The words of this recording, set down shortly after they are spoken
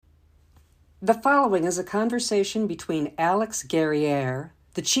The following is a conversation between Alex Guerriere,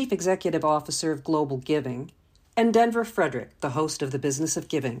 the Chief Executive Officer of Global Giving, and Denver Frederick, the host of the Business of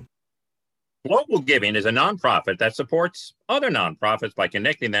Giving. Global Giving is a nonprofit that supports other nonprofits by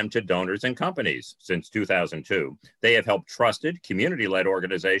connecting them to donors and companies. Since 2002, they have helped trusted, community-led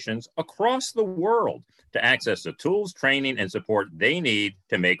organizations across the world to access the tools, training, and support they need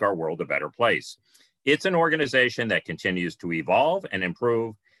to make our world a better place. It's an organization that continues to evolve and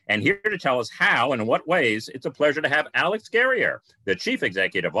improve. And here to tell us how and in what ways, it's a pleasure to have Alex Guerriere, the Chief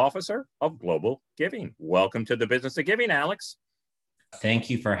Executive Officer of Global Giving. Welcome to the Business of Giving, Alex. Thank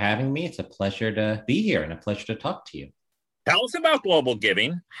you for having me. It's a pleasure to be here and a pleasure to talk to you. Tell us about Global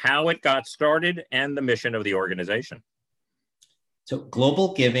Giving, how it got started, and the mission of the organization. So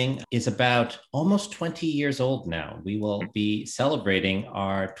Global Giving is about almost 20 years old now. We will be celebrating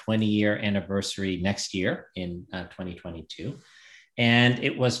our 20-year anniversary next year in 2022. And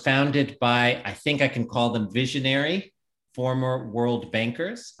it was founded by, I think I can call them visionary, former world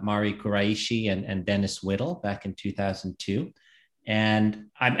bankers, Mari Kuraishi and Dennis Whittle back in 2002. And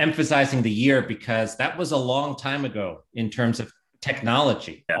I'm emphasizing the year because that was a long time ago in terms of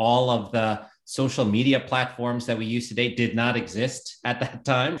technology. Yeah. All of the social media platforms that we use today did not exist at that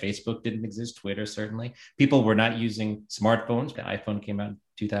time. Facebook didn't exist, Twitter certainly. People were not using smartphones. The iPhone came out in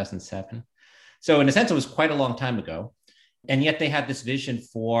 2007. So in a sense, it was quite a long time ago. And yet they had this vision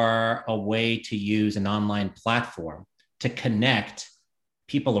for a way to use an online platform to connect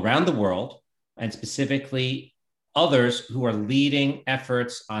people around the world, and specifically others who are leading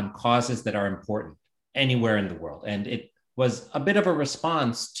efforts on causes that are important anywhere in the world. And it was a bit of a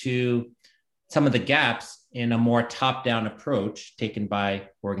response to some of the gaps in a more top-down approach taken by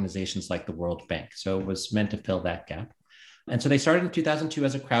organizations like the World Bank. So it was meant to fill that gap. And so they started in 2002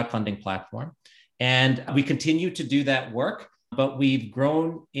 as a crowdfunding platform. And we continue to do that work, but we've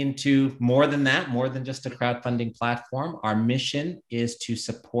grown into more than that, more than just a crowdfunding platform. Our mission is to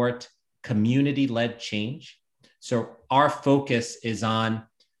support community-led change. So our focus is on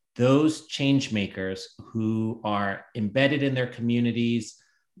those change makers who are embedded in their communities,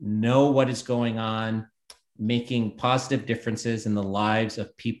 know what is going on, making positive differences in the lives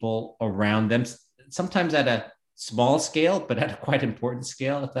of people around them, sometimes at a small scale, but at a quite important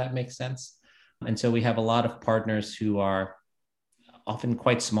scale, if that makes sense. And so we have a lot of partners who are often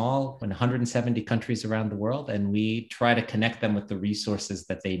quite small in 170 countries around the world, and we try to connect them with the resources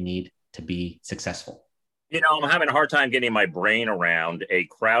that they need to be successful. You know, I'm having a hard time getting my brain around a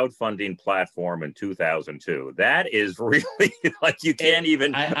crowdfunding platform in 2002. That is really like you can't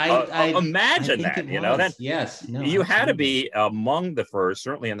even imagine that. You know, that yes, no, you had to be among the first,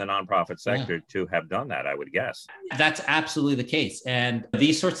 certainly in the nonprofit sector, to have done that, I would guess. That's absolutely the case. And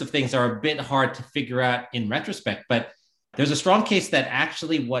these sorts of things are a bit hard to figure out in retrospect, but there's a strong case that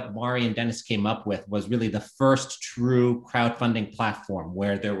actually what Mari and Dennis came up with was really the first true crowdfunding platform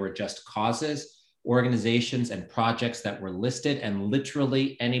where there were just causes, organizations, and projects that were listed, and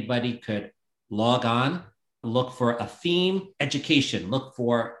literally anybody could log on, look for a theme, education, look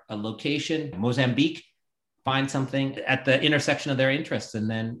for a location, Mozambique, find something at the intersection of their interests, and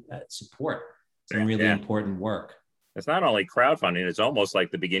then support some really important work. It's not only crowdfunding, it's almost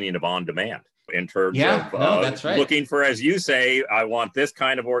like the beginning of on-demand in terms of that's right. Looking for, as you say, I want this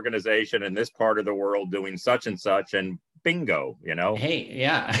kind of organization in this part of the world doing such and such, and bingo, you know? Hey,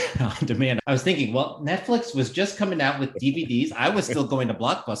 yeah, on demand. I was thinking, well, Netflix was just coming out with DVDs. I was still going to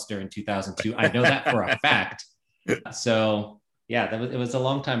Blockbuster in 2002. I know that for a fact. So yeah, it was a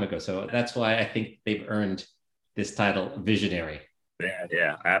long time ago. So that's why I think they've earned this title, visionary.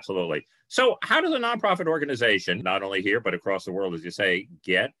 Yeah, absolutely. So how does a nonprofit organization, not only here, but across the world, as you say,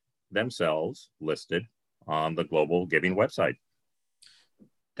 get themselves listed on the Global Giving website?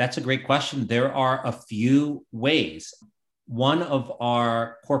 That's a great question. There are a few ways. One of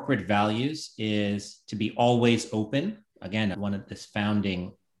our corporate values is to be always open. Again, one of this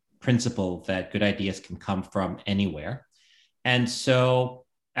founding principle that good ideas can come from anywhere. And so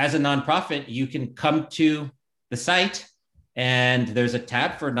as a nonprofit, you can come to the site and there's a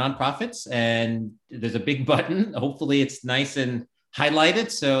tab for nonprofits and there's a big button. Hopefully it's nice and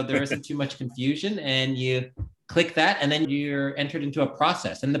highlighted so there isn't too much confusion, and you click that and then you're entered into a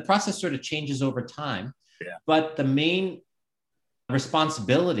process, and the process sort of changes over time. Yeah. But the main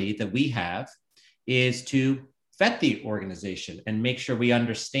responsibility that we have is to vet the organization and make sure we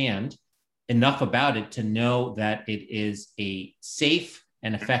understand enough about it to know that it is a safe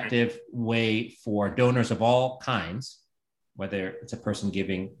and effective way for donors of all kinds, whether it's a person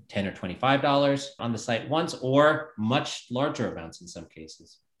giving $10 or $25 on the site once or much larger amounts in some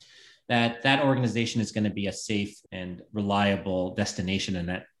cases, that organization is going to be a safe and reliable destination and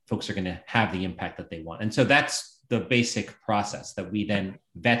that folks are going to have the impact that they want. And so that's the basic process that we then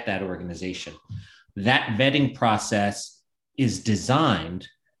vet that organization. That vetting process is designed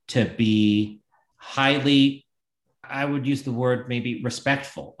to be highly, I would use the word maybe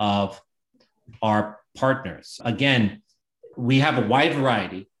respectful of our partners. Again, we have a wide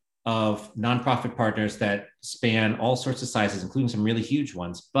variety of nonprofit partners that span all sorts of sizes, including some really huge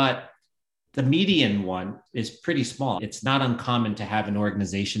ones, but the median one is pretty small. It's not uncommon to have an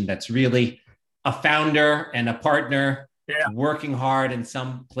organization that's really a founder and a partner working hard in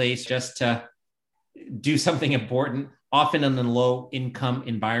some place just to do something important, often in a low income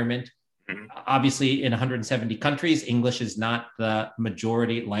environment. Obviously, in 170 countries, English is not the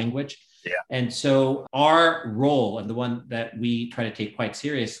majority language. And so our role, and the one that we try to take quite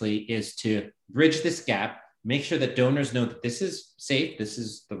seriously, is to bridge this gap, make sure that donors know that this is safe, this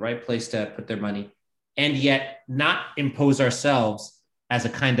is the right place to put their money, and yet not impose ourselves as a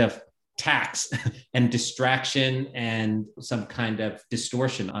kind of tax and distraction and some kind of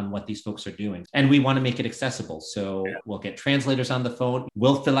distortion on what these folks are doing. And we want to make it accessible. So we'll get translators on the phone.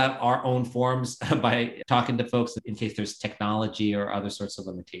 We'll fill out our own forms by talking to folks in case there's technology or other sorts of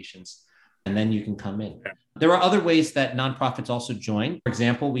limitations. And then you can come in. There are other ways that nonprofits also join. For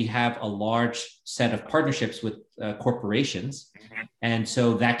example, we have a large set of partnerships with corporations. And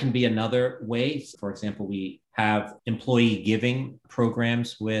so that can be another way. For example, we have employee giving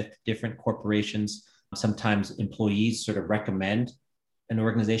programs with different corporations. Sometimes employees sort of recommend an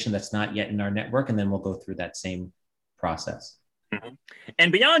organization that's not yet in our network, and then we'll go through that same process.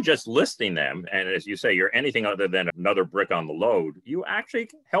 And beyond just listing them, and as you say, you're anything other than another brick on the load, you actually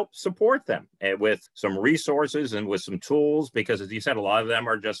help support them with some resources and with some tools, because as you said, a lot of them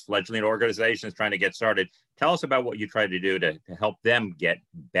are just fledgling organizations trying to get started. Tell us about what you try to do to help them get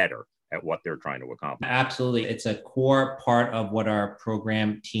better at what they're trying to accomplish. Absolutely. It's a core part of what our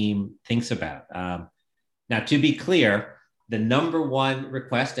program team thinks about. Now, to be clear, the number one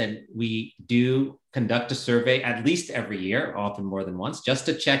request, and we do conduct a survey at least every year, often more than once, just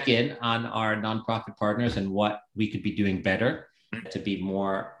to check in on our nonprofit partners and what we could be doing better to be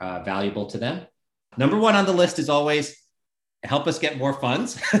more valuable to them. Number one on the list is always help us get more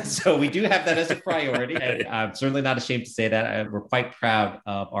funds. So we do have that as a priority. And I'm certainly not ashamed to say that. We're quite proud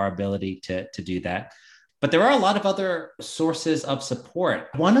of our ability to do that. But there are a lot of other sources of support.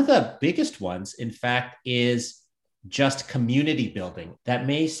 One of the biggest ones, in fact, is just community building. That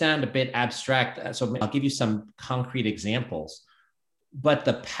may sound a bit abstract, so I'll give you some concrete examples. But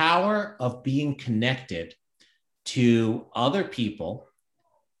the power of being connected to other people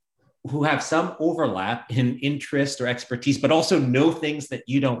who have some overlap in interest or expertise, but also know things that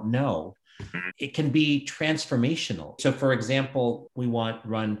you don't know, it can be transformational. So for example, we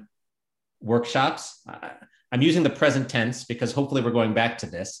run workshops. I'm using the present tense because hopefully we're going back to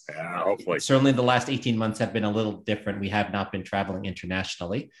this. Hopefully. Certainly the last 18 months have been a little different. We have not been traveling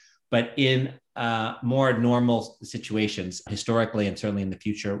internationally, but in more normal situations, historically and certainly in the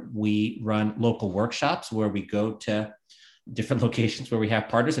future, we run local workshops where we go to different locations where we have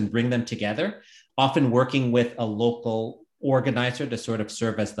partners and bring them together, often working with a local organizer to sort of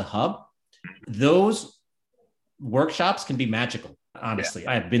serve as the hub. Those workshops can be magical. Honestly,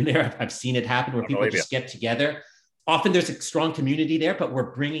 I've been there. I've seen it happen where people just get together. Often there's a strong community there, but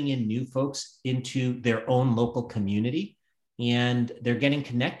we're bringing in new folks into their own local community, and they're getting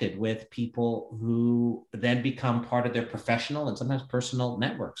connected with people who then become part of their professional and sometimes personal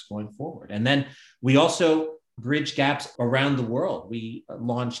networks going forward. And then we also bridge gaps around the world. We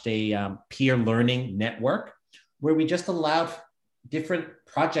launched a peer learning network where we just allowed different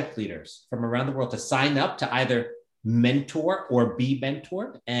project leaders from around the world to sign up to either mentor or be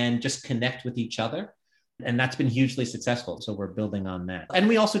mentored and just connect with each other. And that's been hugely successful. So we're building on that. And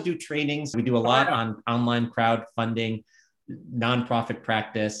we also do trainings. We do a lot on online crowdfunding, nonprofit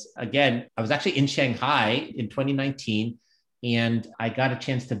practice. Again, I was actually in Shanghai in 2019, and I got a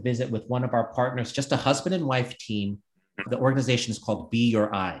chance to visit with one of our partners, just a husband and wife team. The organization is called Be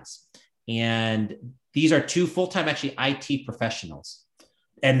Your Eyes. And these are two full-time, actually, IT professionals.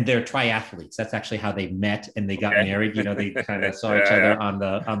 And they're triathletes. That's actually how they met and they got married. You know, they kind of saw each other on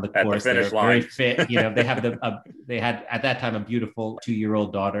the course. They're very fit. You know, they have they had at that time a beautiful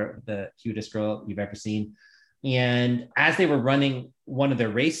 2-year-old daughter, the cutest girl you've ever seen. And as they were running one of their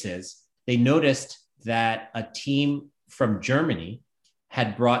races, they noticed that a team from Germany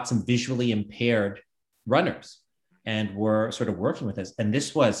had brought some visually impaired runners and were sort of working with us. And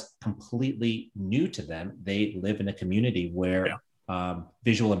this was completely new to them. They live in a community where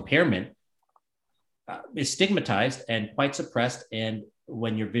visual impairment is stigmatized and quite suppressed. And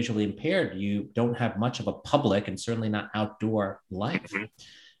when you're visually impaired, you don't have much of a public and certainly not outdoor life.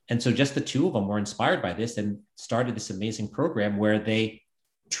 And so just the two of them were inspired by this and started this amazing program where they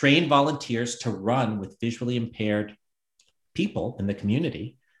train volunteers to run with visually impaired people in the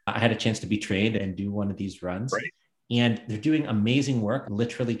community. I had a chance to be trained and do one of these runs. Right. And they're doing amazing work,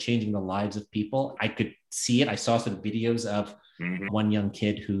 literally changing the lives of people. I could see it. I saw some videos of one young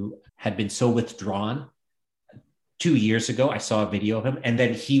kid who had been so withdrawn 2 years ago. I saw a video of him, and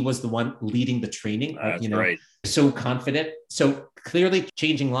then he was the one leading the training. That's right. So confident, so clearly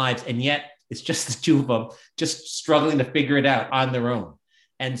changing lives. And yet it's just the two of them just struggling to figure it out on their own.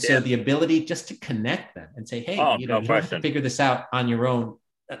 And so the ability just to connect them and say, hey, you don't have to figure this out on your own.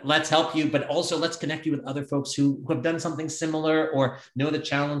 Let's help you, but also let's connect you with other folks who have done something similar or know the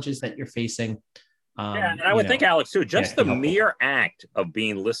challenges that you're facing. And I would think, Alex, too, just the mere act of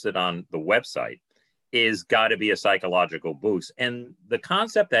being listed on the website is got to be a psychological boost. And the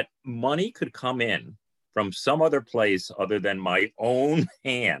concept that money could come in from some other place other than my own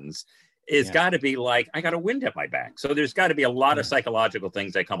hands is got to be like, I got a wind at my back. So there's got to be a lot of psychological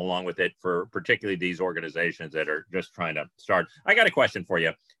things that come along with it for particularly these organizations that are just trying to start. I got a question for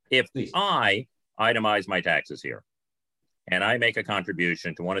you. If I itemize my taxes here and I make a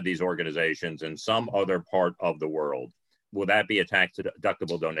contribution to one of these organizations in some other part of the world, will that be a tax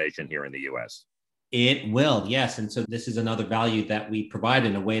deductible donation here in the US? It will, yes. And so this is another value that we provide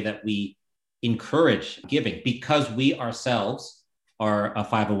in a way that we encourage giving because we ourselves are a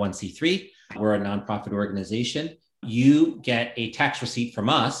 501c3. We're a nonprofit organization. You get a tax receipt from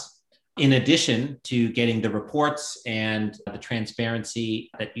us in addition to getting the reports and the transparency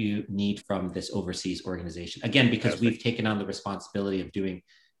that you need from this overseas organization. Again, because we've taken on the responsibility of doing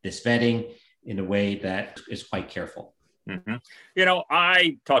this vetting in a way that is quite careful.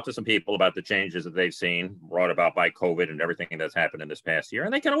 I talked to some people about the changes that they've seen brought about by COVID and everything that's happened in this past year.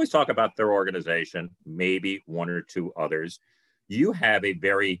 And they can always talk about their organization, maybe one or two others. You have a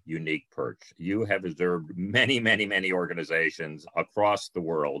very unique perch. You have observed many, many, many organizations across the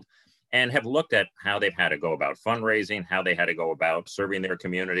world and have looked at how they've had to go about fundraising, how they had to go about serving their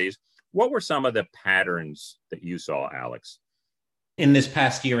communities. What were some of the patterns that you saw, Alex? In this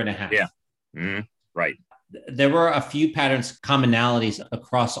past year and a half? Right. There were a few patterns, commonalities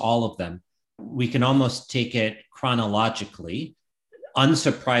across all of them. We can almost take it chronologically.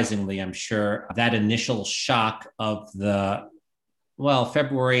 Unsurprisingly, I'm sure, that initial shock of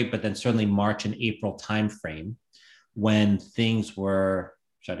February, but then certainly March and April timeframe when things were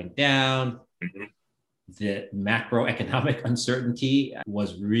shutting down. The macroeconomic uncertainty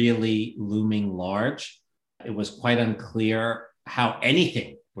was really looming large. It was quite unclear how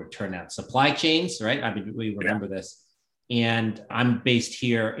anything would turn out. Supply chains, right? I mean, we remember this. And I'm based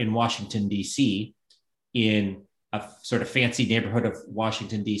here in Washington, D.C., in a sort of fancy neighborhood of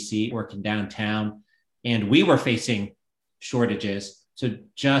Washington, D.C., working downtown. And we were facing shortages. So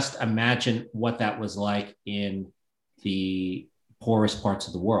just imagine what that was like in the poorest parts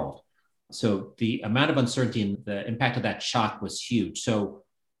of the world. So the amount of uncertainty and the impact of that shock was huge. So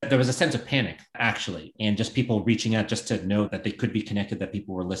there was a sense of panic, actually, and just people reaching out just to know that they could be connected, that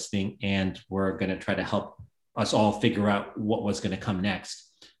people were listening, and were going to try to help us all figure out what was going to come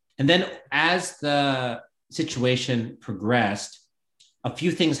next. And then as the situation progressed, a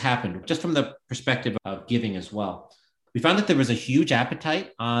few things happened, just from the perspective of giving as well. We found that there was a huge appetite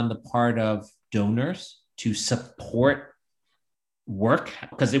on the part of donors to support work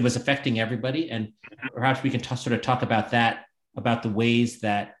because it was affecting everybody. And perhaps we can sort of talk about that, about the ways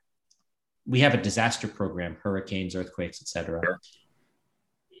that we have a disaster program, hurricanes, earthquakes, et cetera. Sure.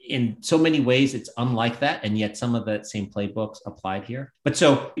 In so many ways, it's unlike that. And yet some of the same playbooks applied here. But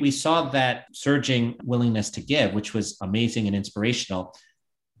so we saw that surging willingness to give, which was amazing and inspirational,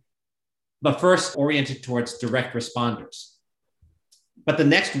 but first oriented towards direct responders. But the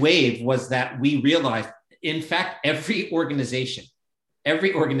next wave was that we realized, in fact, every organization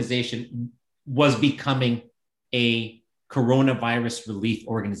was becoming a coronavirus relief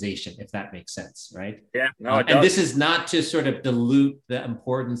organization, if that makes sense, right? Yeah, no, it does. And this is not to sort of dilute the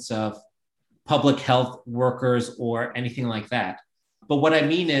importance of public health workers or anything like that. But what I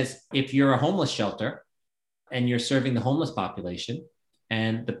mean is, if you're a homeless shelter and you're serving the homeless population,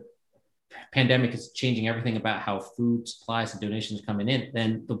 and the pandemic is changing everything about how food supplies and donations are coming in,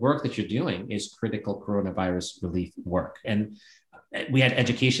 then the work that you're doing is critical coronavirus relief work. And we had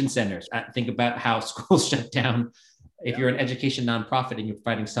education centers. Think about how schools shut down. If you're an education nonprofit and you're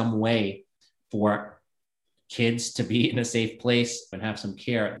providing some way for kids to be in a safe place and have some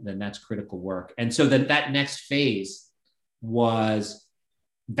care, then that's critical work. And so then that next phase was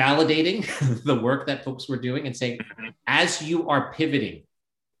validating the work that folks were doing and saying, as you are pivoting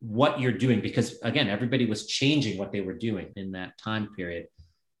what you're doing, because again, everybody was changing what they were doing in that time period,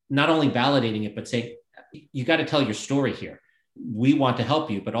 not only validating it, but saying, you got to tell your story here. We want to help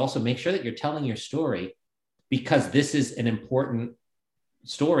you, but also make sure that you're telling your story because this is an important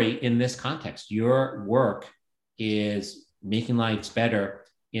story in this context. Your work is making lives better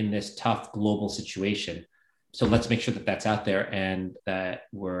in this tough global situation. So let's make sure that that's out there and that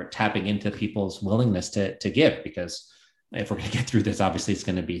we're tapping into people's willingness to give, because if we're going to get through this, obviously it's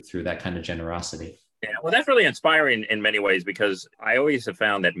going to be through that kind of generosity. Yeah, well, that's really inspiring in many ways, because I always have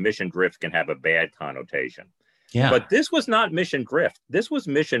found that mission drift can have a bad connotation. Yeah. But this was not mission drift. This was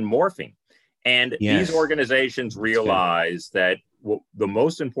mission morphing. And Yes. these organizations realize that the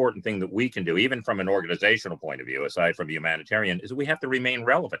most important thing that we can do, even from an organizational point of view, aside from humanitarian, is we have to remain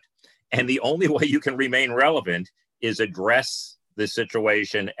relevant. And the only way you can remain relevant is address the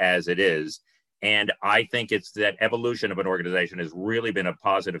situation as it is. And I think it's that evolution of an organization has really been a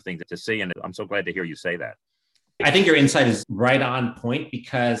positive thing to see. And I'm so glad to hear you say that. I think your insight is right on point,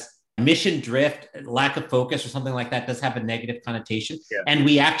 because mission drift, lack of focus or something like that does have a negative connotation. Yeah. And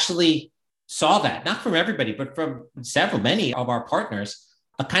we actually saw that, not from everybody, but from many of our partners,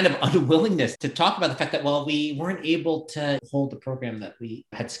 a kind of unwillingness to talk about the fact that, well, we weren't able to hold the program that we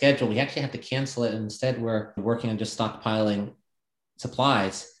had scheduled. We actually had to cancel it. And instead, we're working on just stockpiling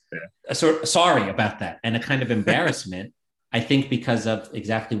supplies. Yeah. So sorry about that. And a kind of embarrassment, I think, because of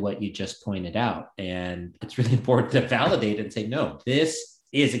exactly what you just pointed out. And it's really important to validate and say, no, this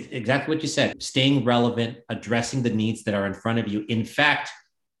is exactly what you said, staying relevant, addressing the needs that are in front of you. In fact,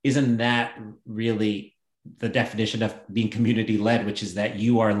 isn't that really the definition of being community-led, which is that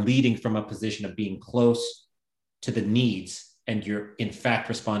you are leading from a position of being close to the needs, and you're in fact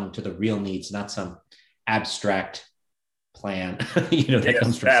responding to the real needs, not some abstract plan, that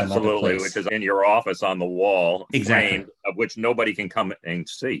comes from some other place. Which is in your office on the wall, exactly, framed, of which nobody can come and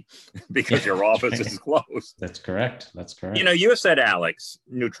see because your office is closed. That's correct. You have said, Alex,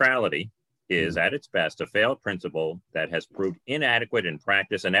 neutrality is at its best a failed principle that has proved inadequate in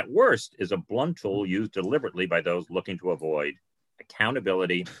practice, and at worst is a blunt tool used deliberately by those looking to avoid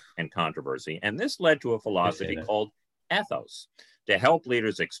accountability and controversy. And this led to a philosophy called Ethos to help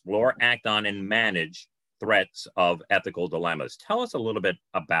leaders explore, act on, and manage threats of ethical dilemmas. Tell us a little bit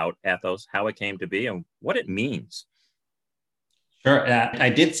about Ethos, how it came to be, and what it means. Sure. I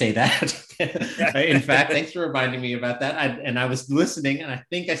did say that. In fact, thanks for reminding me about that. I was listening, and I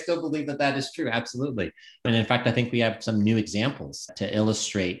think I still believe that is true. Absolutely. And in fact, I think we have some new examples to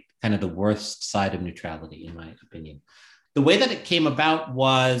illustrate kind of the worst side of neutrality, in my opinion. The way that it came about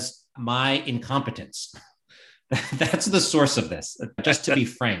was my incompetence. That's the source of this, just to be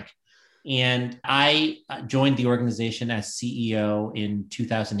frank. And I joined the organization as CEO in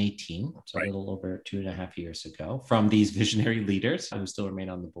 2018, so a little over 2.5 years ago, from these visionary leaders who still remain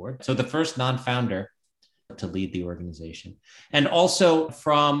on the board. So the first non-founder to lead the organization, and also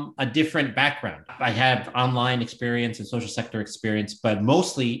from a different background. I have online experience and social sector experience, but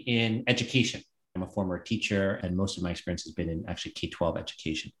mostly in education. I'm a former teacher, and most of my experience has been in actually K-12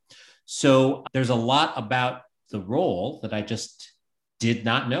 education. So there's a lot about the role that I just did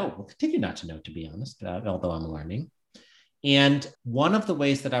not know, will continue not to know, to be honest, although I'm learning. And one of the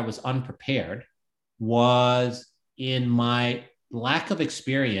ways that I was unprepared was in my lack of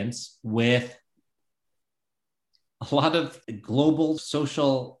experience with a lot of global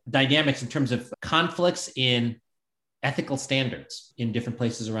social dynamics in terms of conflicts in ethical standards in different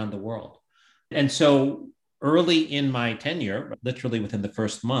places around the world. And so early in my tenure, literally within the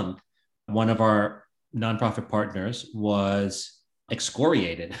first month, one of our nonprofit partners was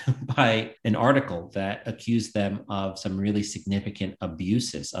excoriated by an article that accused them of some really significant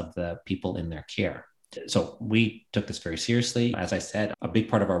abuses of the people in their care. So we took this very seriously. As I said, a big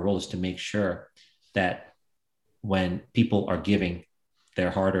part of our role is to make sure that when people are giving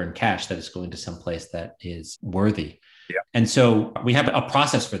their hard-earned cash, that it's going to some place that is worthy. Yeah. And so we have a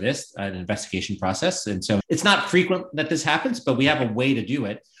process for this, an investigation process. And so it's not frequent that this happens, but we have a way to do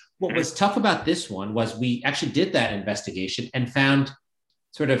it. What was tough about this one was we actually did that investigation and found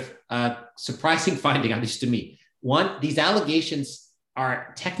sort of a surprising finding, at least to me. One, these allegations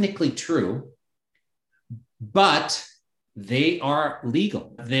are technically true, but they are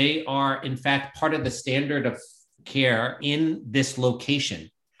legal. They are, in fact, part of the standard of care in this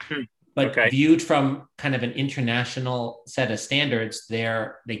location. But viewed from kind of an international set of standards,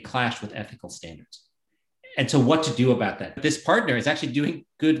 they clash with ethical standards. And so what to do about that? This partner is actually doing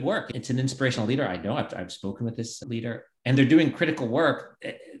good work. It's an inspirational leader. I know I've spoken with this leader, and they're doing critical work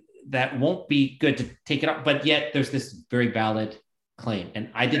that won't be good to take it up. But yet there's this very valid claim.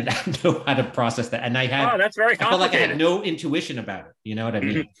 And I did not know how to process that. And that's very complicated. I felt like I had no intuition about it. You know what I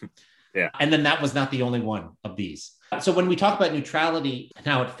mean? Yeah. And then that was not the only one of these. So when we talk about neutrality and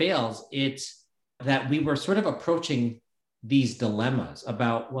how it fails, it's that we were sort of approaching these dilemmas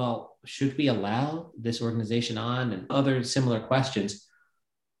about, well, should we allow this organization on, and other similar questions.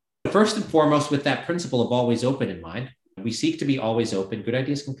 First and foremost, with that principle of always open in mind, we seek to be always open. Good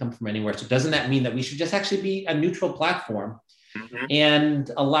ideas can come from anywhere. So doesn't that mean that we should just actually be a neutral platform and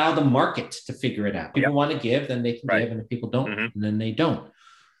allow the market to figure it out? People want to give, then they can give. And if people don't, then they don't.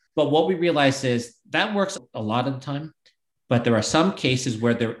 But what we realize is that works a lot of the time. But there are some cases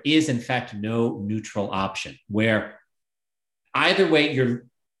where there is, in fact, no neutral option, where either way, you're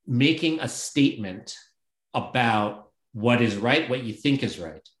making a statement about what is right, what you think is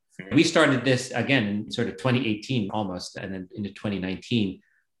right. We started this again in sort of 2018 almost, and then into 2019.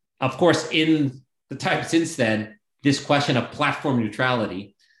 Of course, in the time since then, this question of platform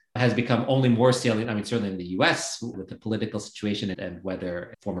neutrality has become only more salient. I mean, certainly in the US with the political situation and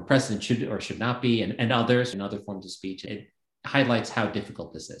whether former president should or should not be, and others in other forms of speech, it highlights how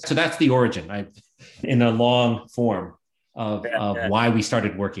difficult this is. So that's the origin, right? In a long form of why we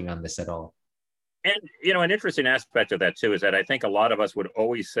started working on this at all. And, an interesting aspect of that, too, is that I think a lot of us would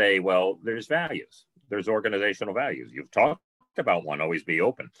always say, well, there's values. There's organizational values. You've talked about one, always be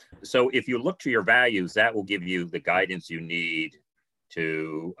open. So if you look to your values, that will give you the guidance you need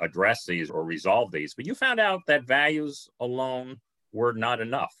to address these or resolve these. But you found out that values alone were not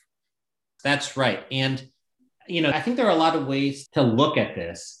enough. That's right. And, I think there are a lot of ways to look at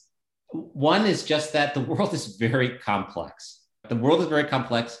this. One is just that the world is very complex. The world is very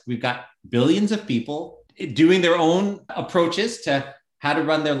complex. We've got billions of people doing their own approaches to how to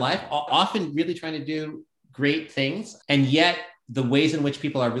run their life, often really trying to do great things. And yet the ways in which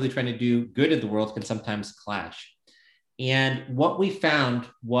people are really trying to do good in the world can sometimes clash. And what we found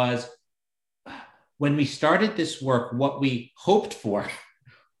was when we started this work, what we hoped for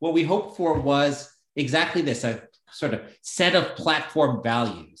was exactly this, a sort of set of platform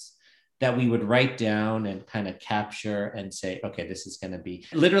values that we would write down and kind of capture and say, okay, this is going to be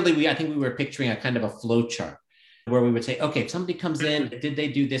literally, I think we were picturing a kind of a flow chart where we would say, okay, if somebody comes in, did they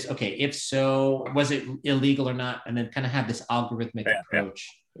do this? Okay, if so, was it illegal or not? And then kind of have this algorithmic approach.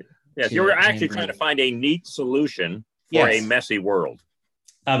 Yes, you were actually trying to find a neat solution for a messy world.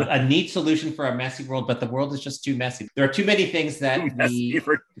 A neat solution for a messy world, but the world is just too messy. There are too many things that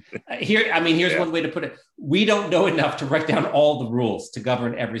here's one way to put it. We don't know enough to write down all the rules to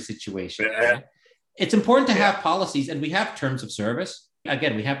govern every situation. Right? It's important to have policies, and we have terms of service.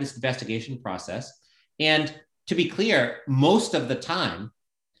 Again, we have this investigation process. And to be clear, most of the time,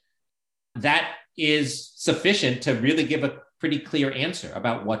 that is sufficient to really give a pretty clear answer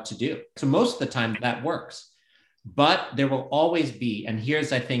about what to do. So most of the time that works. But there will always be, and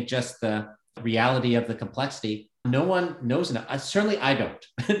here's, I think, just the reality of the complexity. No one knows enough. Certainly I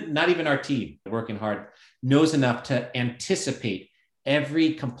don't, not even our team working hard knows enough to anticipate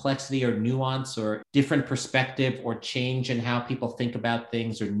every complexity or nuance or different perspective or change in how people think about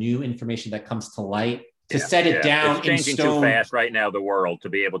things or new information that comes to light to set it down it's changing in stone. Too fast right now, the world, to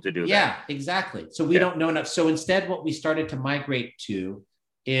be able to do that. Yeah, exactly. So we don't know enough. So instead, what we started to migrate to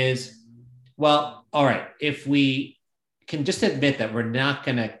is, well, all right, if we can just admit that we're not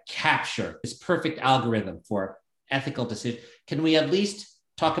going to capture this perfect algorithm for ethical decision, can we at least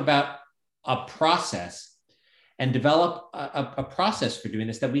talk about a process and develop a process for doing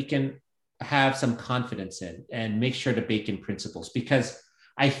this that we can have some confidence in and make sure to bake in principles? Because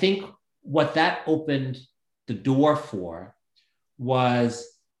I think what that opened the door for was,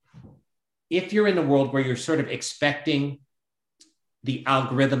 if you're in a world where you're sort of expecting the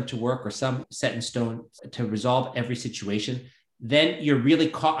algorithm to work or some set in stone to resolve every situation, then you're really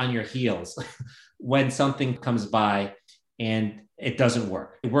caught on your heels when something comes by and it doesn't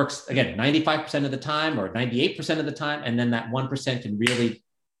work. It works, again, 95% of the time or 98% of the time. And then that 1% can really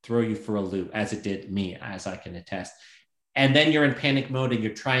throw you for a loop, as it did me, as I can attest. And then you're in panic mode and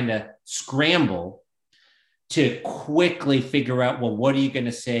you're trying to scramble to quickly figure out, well, what are you going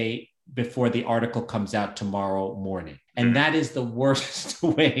to say before the article comes out tomorrow morning? And that is the worst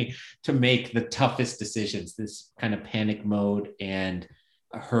way to make the toughest decisions, this kind of panic mode and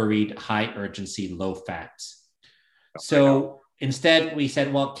hurried, high urgency, low facts. So instead we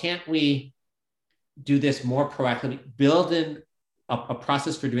said, well, can't we do this more proactively, build in a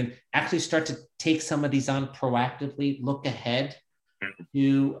process for doing, actually start to take some of these on proactively, look ahead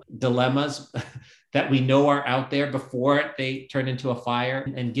to dilemmas that we know are out there before they turn into a fire,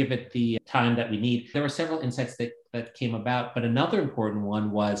 and give it the time that we need. There were several insights that came about, but another important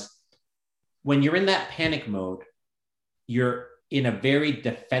one was, when you're in that panic mode, you're in a very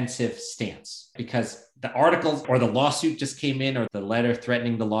defensive stance because the articles or the lawsuit just came in or the letter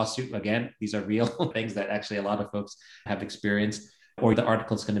threatening the lawsuit. Again, these are real things that actually a lot of folks have experienced, or the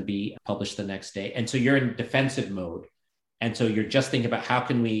article is going to be published the next day. And so you're in defensive mode. And so you're just thinking about how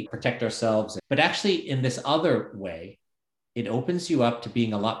can we protect ourselves? But actually in this other way, it opens you up to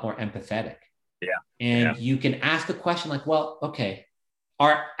being a lot more empathetic. Yeah. And you can ask a question like, well, okay,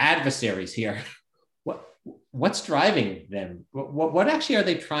 our adversaries here, what's driving them? What actually are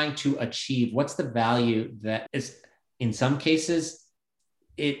they trying to achieve? What's the value that is, in some cases,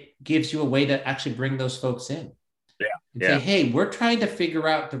 it gives you a way to actually bring those folks in. And say, hey, we're trying to figure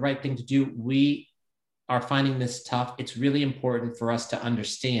out the right thing to do. We are finding this tough. It's really important for us to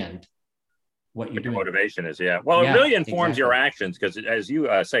understand what you're doing. Motivation is, Well, it really informs your actions because, as you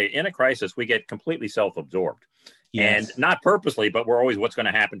say, in a crisis, we get completely self-absorbed. Yes. And not purposely, but we're always what's going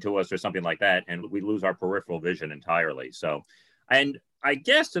to happen to us or something like that. And we lose our peripheral vision entirely. So, and I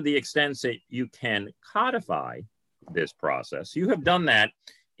guess to the extent that you can codify this process, you have done that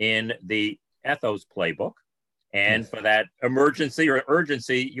in the Ethos playbook. And for that emergency or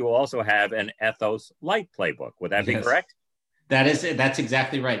urgency, you will also have an Ethos Light playbook. Would that be correct? That's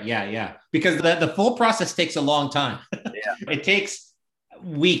exactly right. Yeah. Because the full process takes a long time. It takes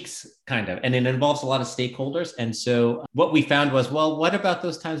weeks kind of, and it involves a lot of stakeholders. And so what we found was, well, what about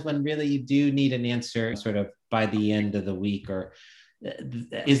those times when really you do need an answer sort of by the end of the week, or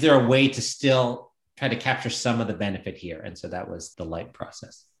is there a way to still try to capture some of the benefit here? And so that was the Light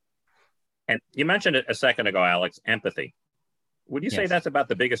process. And you mentioned it a second ago, Alex, empathy. Would you say that's about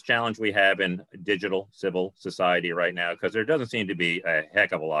the biggest challenge we have in digital civil society right now? Because there doesn't seem to be a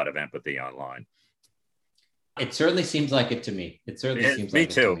heck of a lot of empathy online. It certainly seems like it to me. It certainly seems like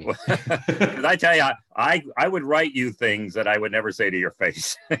it to me. Because I tell you, I would write you things that I would never say to your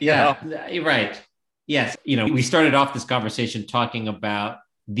face. Right. Yes. We started off this conversation talking about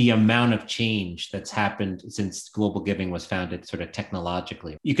the amount of change that's happened since GlobalGiving was founded sort of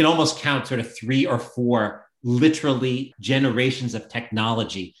technologically. You can almost count sort of 3 or 4 literally generations of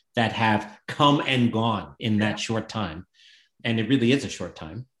technology that have come and gone in that short time. And it really is a short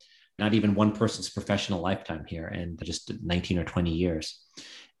time. Not even one person's professional lifetime here, and just 19 or 20 years.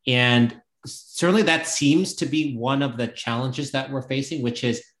 And certainly that seems to be one of the challenges that we're facing, which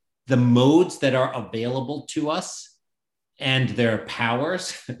is the modes that are available to us and their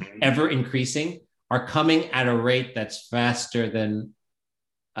powers ever increasing are coming at a rate that's faster than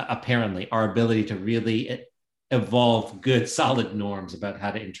apparently our ability to really evolve good, solid norms about how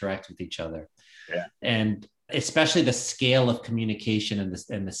to interact with each other. And especially the scale of communication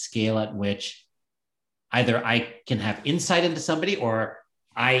and the scale at which either I can have insight into somebody or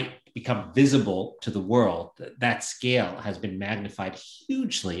I become visible to the world. That scale has been magnified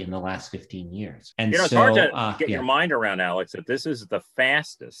hugely in the last 15 years. And it's hard to get your mind around, Alex, that this is the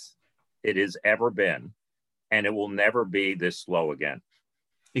fastest it has ever been, and it will never be this slow again.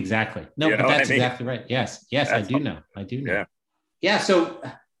 Exactly. No, but that's exactly right. Yes, I do know. Yeah. So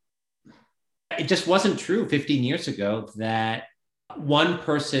it just wasn't true 15 years ago that one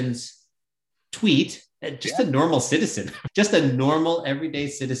person's tweet, just a normal citizen, just a normal everyday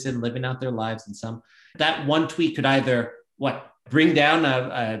citizen living out their lives that one tweet could either bring down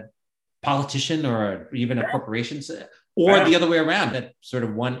a politician or even a corporation, or the other way around, that sort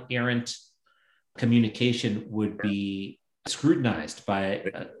of one errant communication would be scrutinized by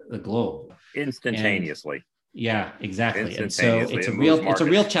the globe instantaneously. Yeah, exactly. And so it's a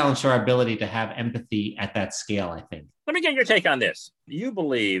real challenge to our ability to have empathy at that scale, I think. Let me get your take on this. You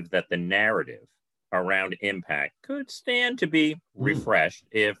believe that the narrative around impact could stand to be refreshed,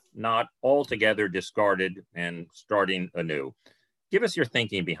 if not altogether discarded and starting anew. Give us your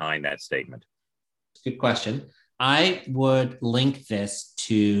thinking behind that statement. Good question. I would link this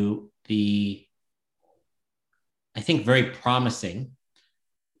to the, I think, very promising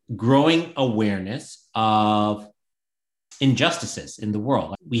growing awareness of injustices in the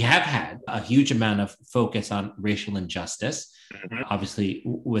world. We have had a huge amount of focus on racial injustice, obviously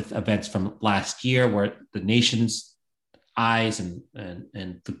with events from last year where the nation's eyes and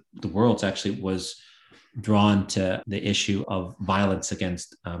the world's actually was drawn to the issue of violence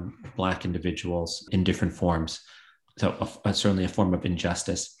against Black individuals in different forms. So certainly a form of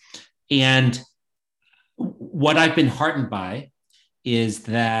injustice. And what I've been heartened by is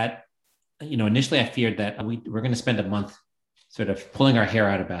that, initially I feared that we're going to spend a month sort of pulling our hair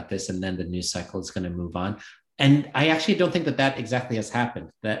out about this, and then the news cycle is going to move on. And I actually don't think that exactly has happened.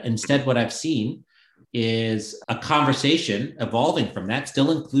 That instead what I've seen is a conversation evolving from that,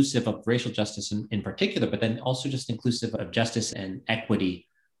 still inclusive of racial justice in particular, but then also just inclusive of justice and equity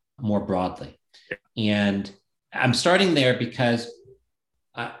more broadly. And I'm starting there because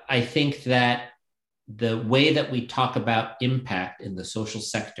I think that the way that we talk about impact in the social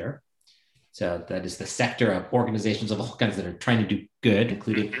sector, so that is the sector of organizations of all kinds that are trying to do good,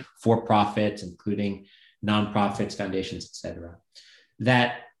 including for-profits, including nonprofits, foundations, et cetera,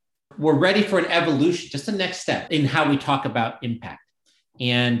 that we're ready for an evolution, just the next step in how we talk about impact.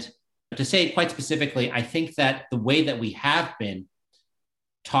 And to say it quite specifically, I think that the way that we have been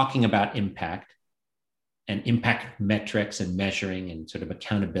talking about impact and impact metrics and measuring and sort of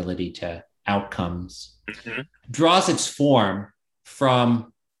accountability to outcomes draws its form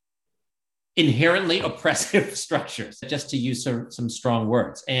from inherently oppressive structures, just to use some strong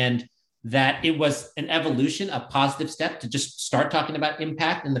words. And that it was an evolution, a positive step to just start talking about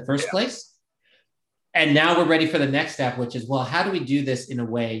impact in the first place. And now we're ready for the next step, which is, well, how do we do this in a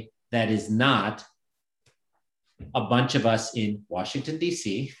way that is not a bunch of us in Washington,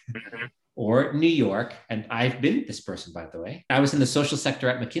 D.C. or New York? And I've been this person, by the way. I was in the social sector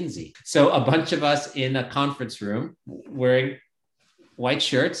at McKinsey. So a bunch of us in a conference room wearing white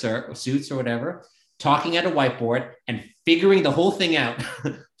shirts or suits or whatever, talking at a whiteboard and figuring the whole thing out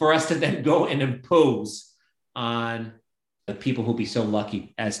for us to then go and impose on the people who'll be so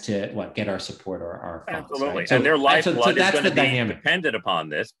lucky as to get our support or our funds. Absolutely. Right? So, and their lifeblood is going to be dynamic. Dependent upon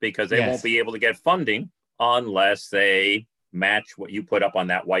this, because they won't be able to get funding unless they match what you put up on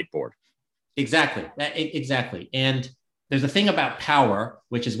that whiteboard. Exactly. Exactly. And there's a thing about power,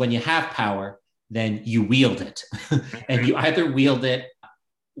 which is when you have power, then you wield it. And you either wield it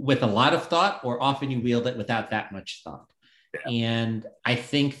with a lot of thought, or often you wield it without that much thought. Yeah. And I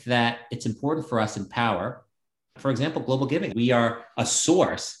think that it's important for us in power. For example, Global Giving, we are a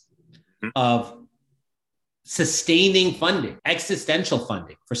source of sustaining funding, existential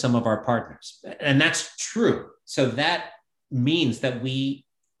funding for some of our partners. And that's true. So that means that we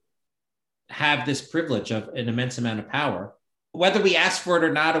have this privilege of an immense amount of power, whether we asked for it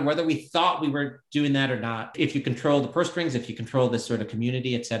or not, or whether we thought we were doing that or not. If you control the purse strings, if you control this sort of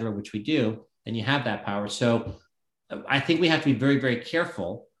community, et cetera, which we do, then you have that power. So I think we have to be very, very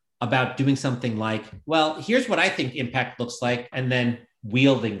careful about doing something like, well, here's what I think impact looks like, and then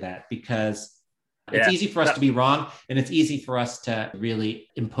wielding that, because it's easy for us to be wrong, and it's easy for us to really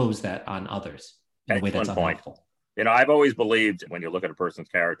impose that on others in a way that's unhelpful. You know, I've always believed when you look at a person's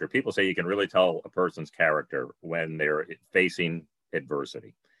character, people say you can really tell a person's character when they're facing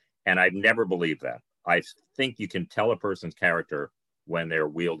adversity. And I've never believed that. I think you can tell a person's character when they're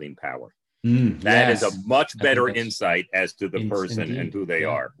wielding power. That is a much better insight as to the person and who they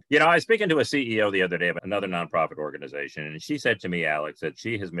are. You know, I was speaking to a CEO the other day of another nonprofit organization, and she said to me, Alex, that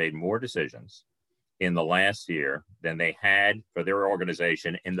she has made more decisions in the last year than they had for their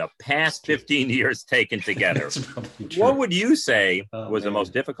organization in the past 15 years taken together. What would you say was the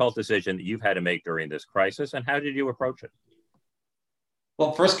most difficult decision that you've had to make during this crisis, and how did you approach it?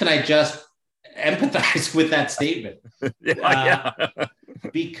 Well, first, can I just empathize with that statement?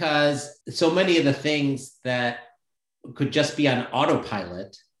 Because so many of the things that could just be on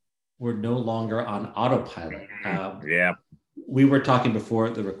autopilot were no longer on autopilot. We were talking before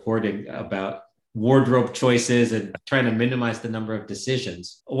the recording about wardrobe choices and trying to minimize the number of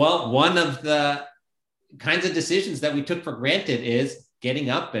decisions. Well, one of the kinds of decisions that we took for granted is getting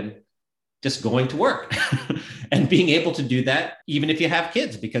up and just going to work and being able to do that, even if you have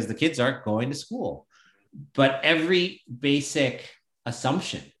kids, because the kids aren't going to school. But every basic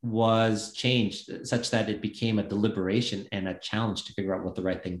assumption was changed such that it became a deliberation and a challenge to figure out what the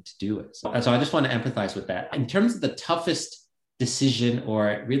right thing to do is. So I just want to empathize with that. In terms of the toughest decision,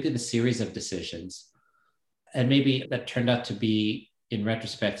 or really the series of decisions, and maybe that turned out to be, in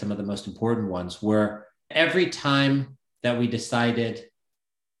retrospect, some of the most important ones, were every time that we decided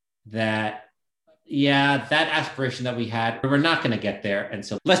that, that aspiration that we had, we're not going to get there. And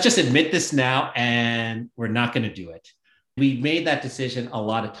so let's just admit this now, and we're not going to do it. We made that decision a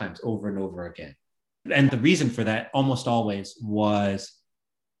lot of times over and over again. And the reason for that almost always was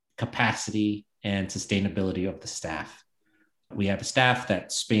capacity and sustainability of the staff. We have a staff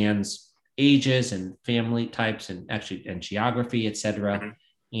that spans ages and family types and geography, et cetera.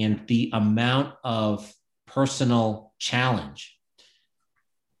 And the amount of personal challenge,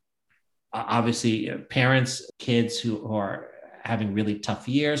 obviously parents, kids who are having really tough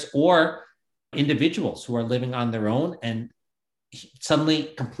years, or individuals who are living on their own and suddenly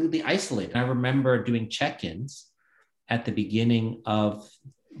completely isolated. I remember doing check-ins at the beginning of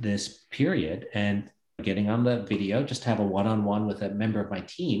this period and getting on the video just to have a one-on-one with a member of my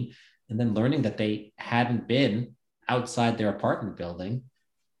team, and then learning that they hadn't been outside their apartment building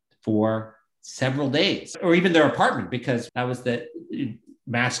for several days, or even their apartment, because that was the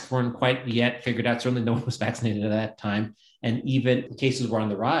masks weren't quite yet figured out. Certainly no one was vaccinated at that time. And even cases were on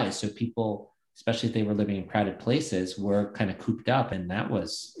the rise. So people, especially if they were living in crowded places, were kind of cooped up. And that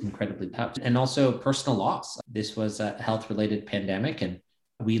was incredibly tough. And also personal loss. This was a health-related pandemic, and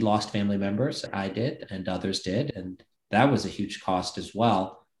we lost family members. I did, and others did. And that was a huge cost as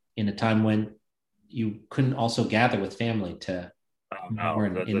well, in a time when you couldn't also gather with family to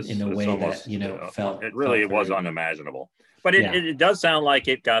mourn in a way almost, that, felt. It really felt was very, unimaginable. But it does sound like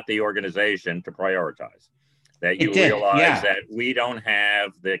it got the organization to prioritize. That you realize that we don't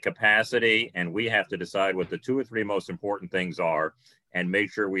have the capacity, and we have to decide what the 2 or 3 most important things are and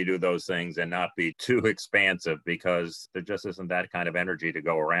make sure we do those things and not be too expansive, because there just isn't that kind of energy to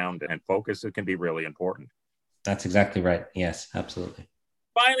go around, and focus, it can be really important. That's exactly right. Yes, absolutely.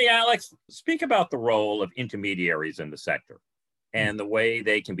 Finally, Alex, speak about the role of intermediaries in the sector and the way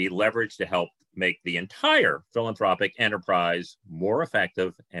they can be leveraged to help make the entire philanthropic enterprise more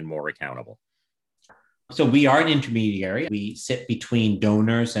effective and more accountable. So we are an intermediary. We sit between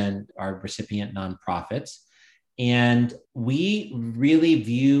donors and our recipient nonprofits. And we really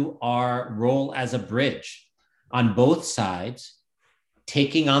view our role as a bridge on both sides,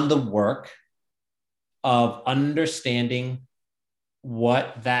 taking on the work of understanding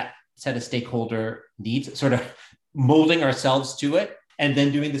what that set of stakeholder needs, sort of molding ourselves to it, and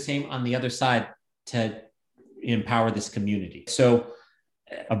then doing the same on the other side to empower this community. So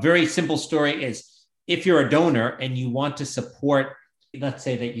a very simple story is, if you're a donor and you want to support, let's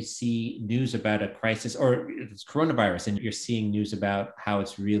say that you see news about a crisis, or it's coronavirus, and you're seeing news about how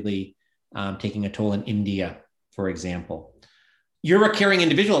it's really taking a toll in India, for example. You're a caring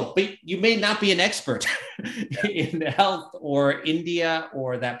individual, but you may not be an expert in health or India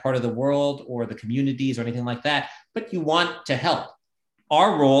or that part of the world or the communities or anything like that, but you want to help.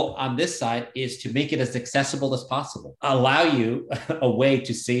 Our role on this side is to make it as accessible as possible, allow you a way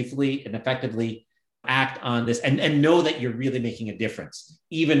to safely and effectively act on this, and know that you're really making a difference,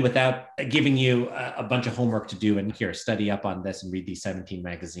 even without giving you a bunch of homework to do. And here, study up on this and read these 17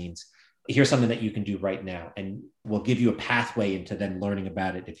 magazines. Here's something that you can do right now, and we'll give you a pathway into then learning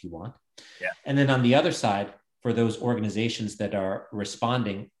about it if you want. Yeah. And then on the other side, for those organizations that are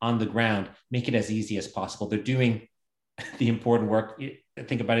responding on the ground, make it as easy as possible. They're doing the important work.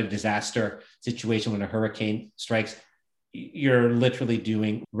 Think about a disaster situation when a hurricane strikes. You're literally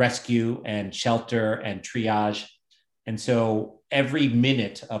doing rescue and shelter and triage. And so every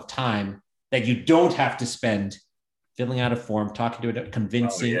minute of time that you don't have to spend filling out a form, talking to it,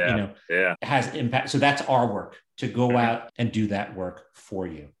 convincing, has impact. So that's our work, to go out and do that work for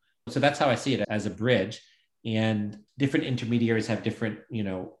you. So that's how I see it, as a bridge. And different intermediaries have different,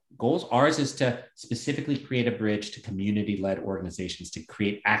 goals. Ours is to specifically create a bridge to community-led organizations to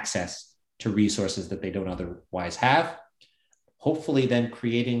create access to resources that they don't otherwise have. Hopefully then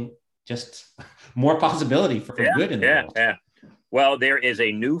creating just more possibility for good in the world. Yeah. Well, there is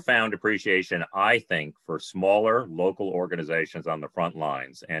a newfound appreciation, I think, for smaller local organizations on the front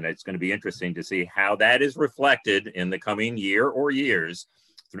lines. And it's going to be interesting to see how that is reflected in the coming year or years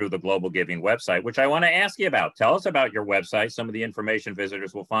through the GlobalGiving website, which I want to ask you about. Tell us about your website, some of the information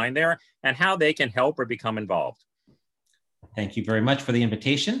visitors will find there, and how they can help or become involved. Thank you very much for the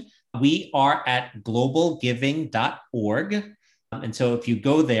invitation. We are at globalgiving.org. And so if you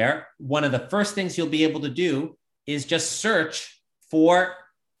go there, one of the first things you'll be able to do is just search for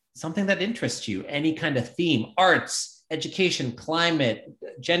something that interests you, any kind of theme: arts, education, climate,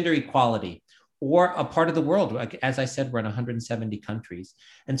 gender equality, or a part of the world. As I said, we're in 170 countries.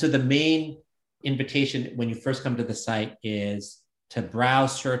 And so the main invitation when you first come to the site is to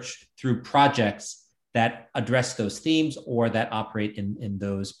browse, search through projects that address those themes or that operate in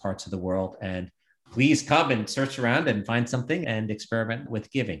those parts of the world. And please come and search around and find something and experiment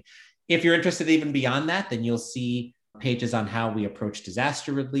with giving. If you're interested even beyond that, then you'll see pages on how we approach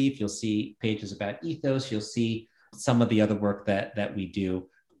disaster relief. You'll see pages about Ethos. You'll see some of the other work that we do.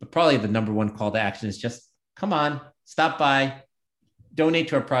 But probably the number one call to action is just come on, stop by, donate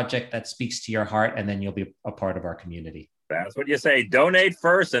to a project that speaks to your heart, and then you'll be a part of our community. That's what you say. Donate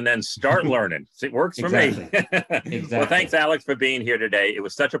first and then start learning. It works for me. Exactly. Well, thanks, Alex, for being here today. It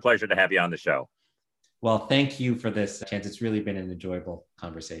was such a pleasure to have you on the show. Well, thank you for this chance. It's really been an enjoyable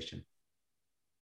conversation.